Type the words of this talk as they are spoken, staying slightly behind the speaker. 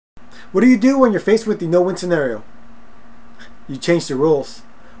What do you do when you're faced with the no-win scenario? You change the rules.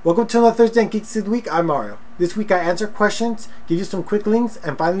 Welcome to another Thursday and Geeks of the Week. I'm Mario. This week I answer questions, give you some quick links,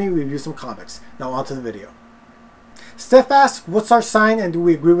 and finally review some comics. Now on to the video. Steph asks, what's our sign and do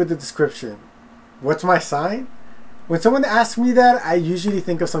we agree with the description? What's my sign? When someone asks me that, I usually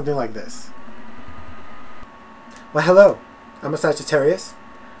think of something like this. Well, hello. I'm a Sagittarius.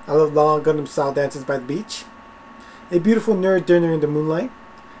 I love long Gangnam style dances by the beach. A beautiful nerd dinner in the moonlight.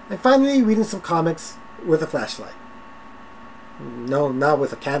 And finally reading some comics with a flashlight. No, not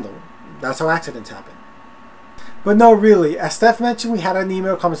with a candle. That's how accidents happen. But no, really, as Steph mentioned, we had an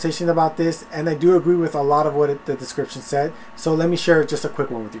email conversation about this, and I do agree with a lot of what the description said, so let me share just a quick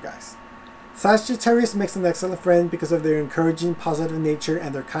one with you guys. Sagittarius makes an excellent friend because of their encouraging, positive nature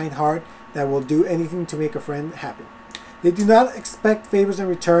and their kind heart that will do anything to make a friend happy. They do not expect favors in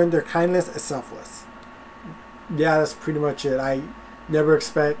return. Their kindness is selfless. Yeah, that's pretty much it. I never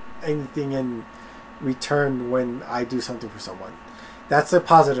expect anything in return when I do something for someone. That's a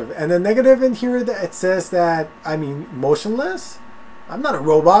positive. And the negative in here, that it says that I'm motionless. I'm not a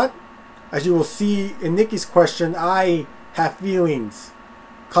robot. As you will see in Nikki's question, I have feelings.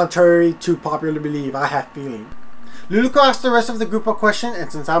 Contrary to popular belief, I have feelings. Luluko asked the rest of the group a question,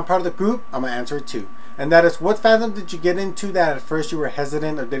 and since I'm part of the group, I'm going to answer it too. And that is, what fandom did you get into that at first you were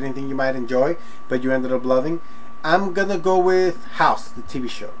hesitant or didn't think you might enjoy, but you ended up loving? I'm going to go with House, the TV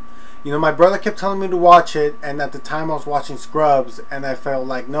show. You know, my brother kept telling me to watch it, and at the time I was watching Scrubs, and I felt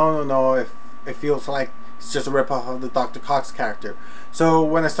like, no, it feels like it's just a ripoff of the Dr. Cox character. So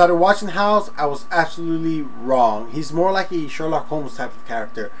when I started watching House, I was absolutely wrong. He's more like a Sherlock Holmes type of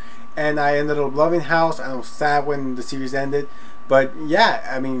character. And I ended up loving House, and I was sad when the series ended. But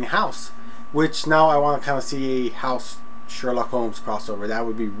yeah, House. Which now I want to kind of see a House Sherlock Holmes crossover. That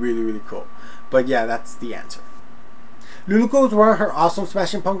would be really, really cool. But yeah, that's the answer. Luluko was wearing her awesome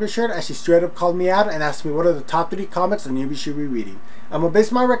Smashing Pumpkin shirt as she straight up called me out and asked me what are the top 3 comics a newbie should be reading. I'm going to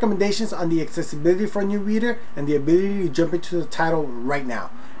base my recommendations on the accessibility for a new reader and the ability to jump into the title right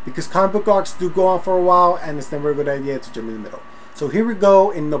now. Because comic book arcs do go on for a while and it's never a good idea to jump in the middle. So here we go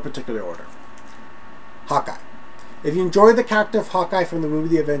in no particular order. Hawkeye. If you enjoyed the character of Hawkeye from the movie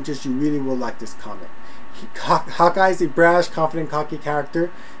The Avengers, you really will like this comic. Hawkeye is a brash, confident, cocky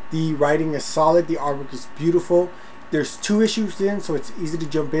character. The writing is solid, the artwork is beautiful. There's 2 issues in, so it's easy to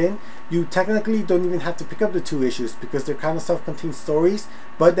jump in. You technically don't even have to pick up the 2 issues because they're kind of self-contained stories,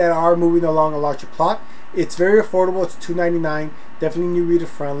 but that are moving along a larger plot. It's very affordable. It's $2.99, definitely new reader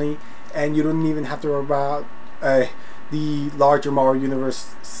friendly, and you don't even have to worry about the larger Maru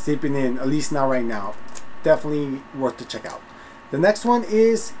universe seeping in, at least not right now. Definitely worth to check out. The next one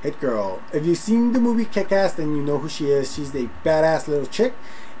is Hit Girl. If you've seen the movie Kick-Ass, then you know who she is. She's a badass little chick.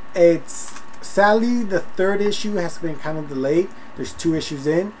 Sadly, the 3rd issue has been kind of delayed. There's 2 issues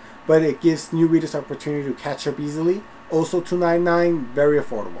in, but it gives new readers opportunity to catch up easily. Also $2.99, very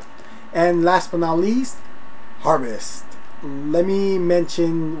affordable. And last but not least, Harvest. Let me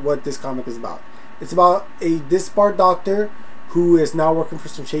mention what this comic is about. It's about a disbarred doctor who is now working for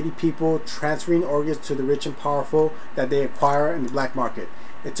some shady people, transferring organs to the rich and powerful that they acquire in the black market.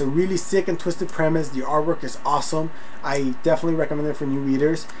 It's a really sick and twisted premise. The artwork is awesome. I definitely recommend it for new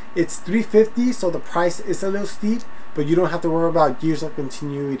readers. It's $3.50, so the price is a little steep, but you don't have to worry about years of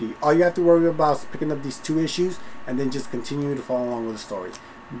continuity. All you have to worry about is picking up these 2 issues and then just continue to follow along with the story.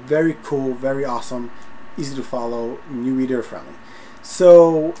 Very cool, very awesome, easy to follow, new reader friendly.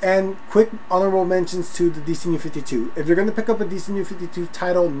 So, and quick honorable mentions to the DC New 52. If you're going to pick up a DC New 52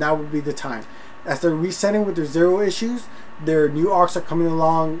 title, now would be the time. As they're resetting with their 0 issues, their new arcs are coming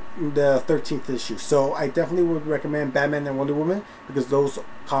along in the 13th issue. So I definitely would recommend Batman and Wonder Woman because those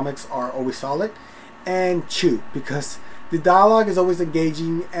comics are always solid. And Chew, because the dialogue is always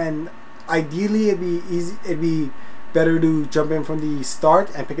engaging, and ideally it'd be better to jump in from the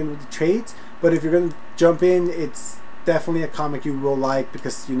start and pick up the trades. But if you're going to jump in, it's definitely a comic you will like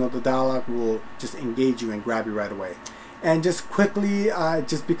because you know the dialogue will just engage you and grab you right away. And just quickly,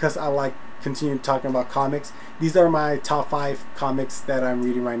 just because I like continue talking about comics, these are my top 5 comics that I'm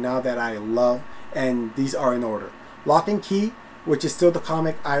reading right now that I love, and these are in order. Lock and Key, which is still the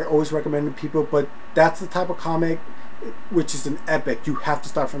comic I always recommend to people, but that's the type of comic which is an epic. You have to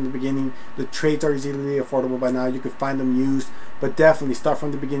start from the beginning. The trades are easily affordable by now. You can find them used, but definitely start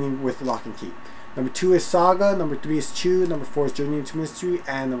from the beginning with Lock and Key. Number 2 is Saga, number 3 is Chew, number 4 is Journey into Mystery,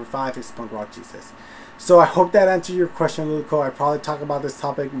 and number 5 is Punk Rock Jesus. So I hope that answered your question, Luluko. I probably talked about this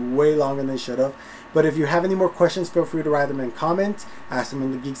topic way longer than I should have. But if you have any more questions, feel free to write them in comments, ask them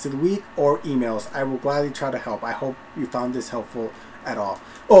in the Geeks of the Week, or emails. I will gladly try to help. I hope you found this helpful at all.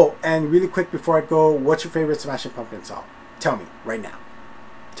 Oh, and really quick before I go, what's your favorite Smashing Pumpkins song? Tell me right now.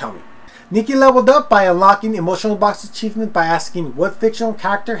 Tell me. Nikki leveled up by unlocking Emotional Box Achievement by asking what fictional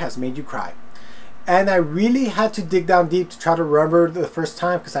character has made you cry. And I really had to dig down deep to try to remember the first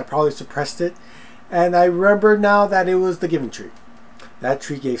time because I probably suppressed it. And I remember now that it was the Giving Tree. That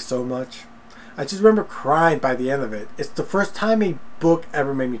tree gave so much. I just remember crying by the end of it. It's the first time a book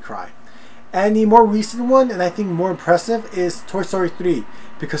ever made me cry. And the more recent one, and I think more impressive, is Toy Story 3.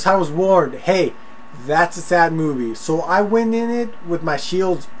 Because I was warned, hey, that's a sad movie. So I went in it with my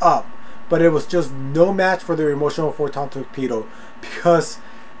shields up. But it was just no match for their emotional photon torpedo. Because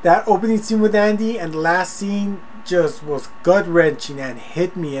that opening scene with Andy and the last scene just was gut-wrenching and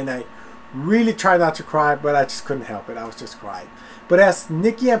hit me. And I really tried not to cry, but I just couldn't help it. I was just crying. But as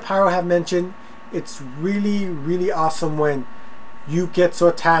Nikki and Pyro have mentioned, it's really, really awesome when you get so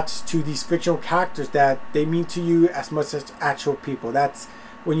attached to these fictional characters that they mean to you as much as actual people. That's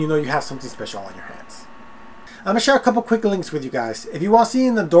when you know you have something special on your hands. I'm going to share a couple quick links with you guys. If you want to see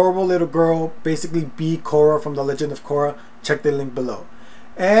an adorable little girl basically be Korra from The Legend of Korra, check the link below.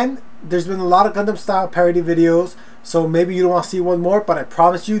 And there's been a lot of Gundam style parody videos, so maybe you don't want to see one more, but I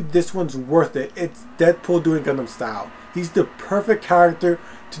promise you this one's worth it. It's Deadpool doing Gundam style. He's the perfect character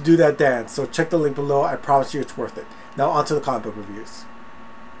to do that dance, so check the link below. I promise you it's worth it. Now on to the comic book reviews.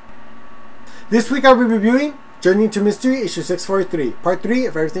 This week I'll be reviewing Journey into Mystery, issue 643, part 3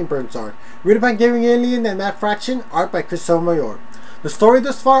 of Everything Burns Art. Written by Gary Alien and Matt Fraction, art by Chris Sotomayor. The story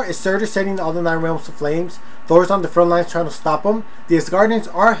thus far is Surtur setting all the 9 realms to flames. Thor's on the front lines trying to stop them. The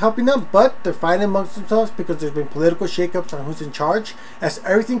Asgardians are helping them, but they're fighting amongst themselves because there's been political shakeups on who's in charge, as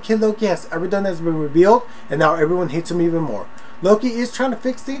everything Kid Loki has ever done has been revealed, and now everyone hates him even more. Loki is trying to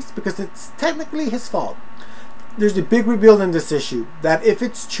fix things because it's technically his fault. There's a big reveal in this issue that if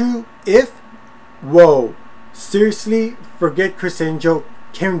it's true, whoa, seriously, forget Chris Angel.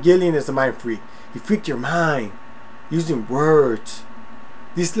 Karen Gillian is a mind freak. He freaked your mind using words.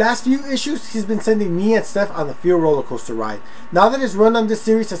 These last few issues, he's been sending me and Steph on a fear roller coaster ride. Now that his run on this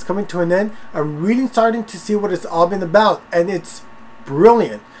series has coming to an end, I'm really starting to see what it's all been about, and it's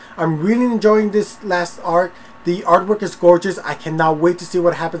brilliant. I'm really enjoying this last arc. The artwork is gorgeous. I cannot wait to see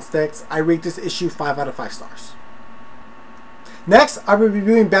what happens next. I rate this issue 5 out of 5 stars. Next, I'll be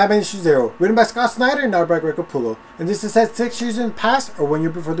reviewing Batman issue 0, written by Scott Snyder and art by Greg Capullo. And this is set 6 years in the past, or 1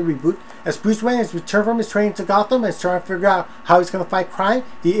 year before the reboot, as Bruce Wayne has returned from his training to Gotham and is trying to figure out how he's going to fight crime.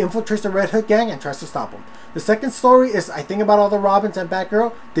 He infiltrates the Red Hood gang and tries to stop him. The second story is I Think About All the Robins and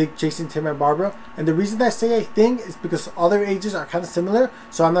Batgirl, Dick chasing Tim and Barbara. And the reason I say I think is because all their ages are kind of similar,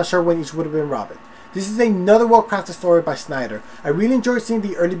 so I'm not sure when each would have been Robin. This is another well-crafted story by Snyder. I really enjoyed seeing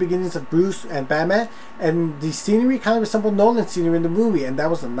the early beginnings of Bruce and Batman, and the scenery kind of resembled Nolan's scenery in the movie, and that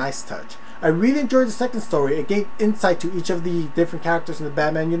was a nice touch. I really enjoyed the second story. It gave insight to each of the different characters in the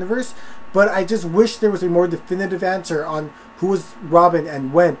Batman universe, but I just wish there was a more definitive answer on who was Robin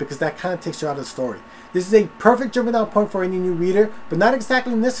and when, because that kind of takes you out of the story. This is a perfect jumping out point for any new reader, but not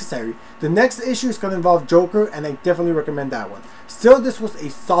exactly necessary. The next issue is going to involve Joker, and I definitely recommend that one. Still, this was a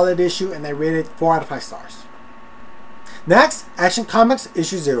solid issue, and I rated 4 out of 5 stars. Next, Action Comics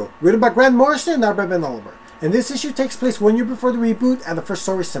issue 0, written by Grant Morrison and art by Ben Oliver. And this issue takes place 1 year before the reboot, and the first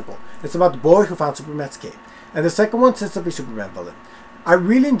story is simple. It's about the boy who found Superman's cape. And the second one sets up a Superman villain. I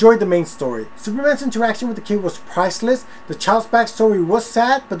really enjoyed the main story. Superman's interaction with the cape was priceless. The child's backstory was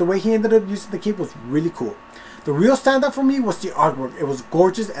sad, but the way he ended up using the cape was really cool. The real standout for me was the artwork. It was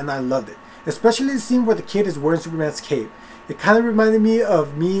gorgeous and I loved it. Especially the scene where the kid is wearing Superman's cape. It kind of reminded me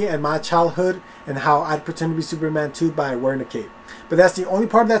of me and my childhood and how I'd pretend to be Superman too by wearing a cape. But that's the only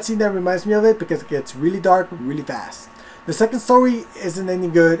part of that scene that reminds me of it because it gets really dark really fast. The second story isn't any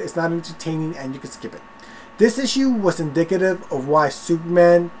good, it's not entertaining, and you can skip it. This issue was indicative of why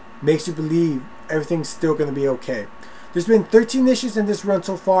Superman makes you believe everything's still going to be okay. There's been 13 issues in this run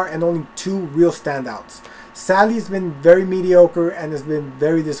so far and only 2 real standouts. Sadly, it's been very mediocre and has been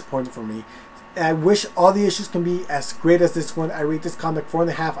very disappointing for me. I wish all the issues can be as great as this one. I rate this comic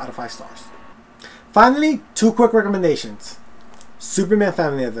 4.5 out of 5 stars. Finally, 2 quick recommendations. Superman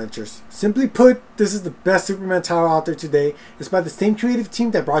Family Adventures. Simply put, this is the best Superman title out there today. It's by the same creative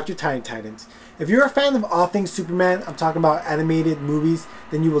team that brought you Tiny Titans. If you're a fan of all things Superman, I'm talking about animated movies,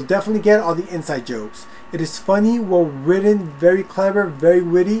 then you will definitely get all the inside jokes. It is funny, well written, very clever, very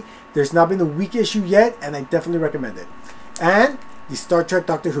witty. There's not been a weak issue yet, and I definitely recommend it. And the Star Trek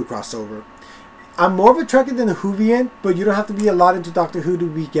Doctor Who crossover. I'm more of a Trekkie than a Whovian, but you don't have to be a lot into Doctor Who to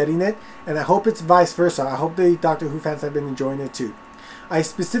be getting it, and I hope it's vice versa. I hope the Doctor Who fans have been enjoying it too. I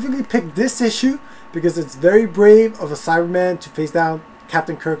specifically picked this issue because it's very brave of a Cyberman to face down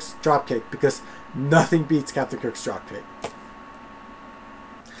Captain Kirk's dropkick, because nothing beats Captain Kirk's dropkick.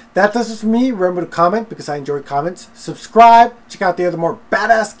 That does it for me. Remember to comment because I enjoy comments. Subscribe. Check out the other more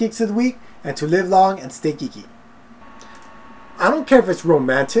badass geeks of the week. And to live long and stay geeky. I don't care if it's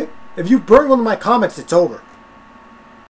romantic. If you burn one of my comments, it's over.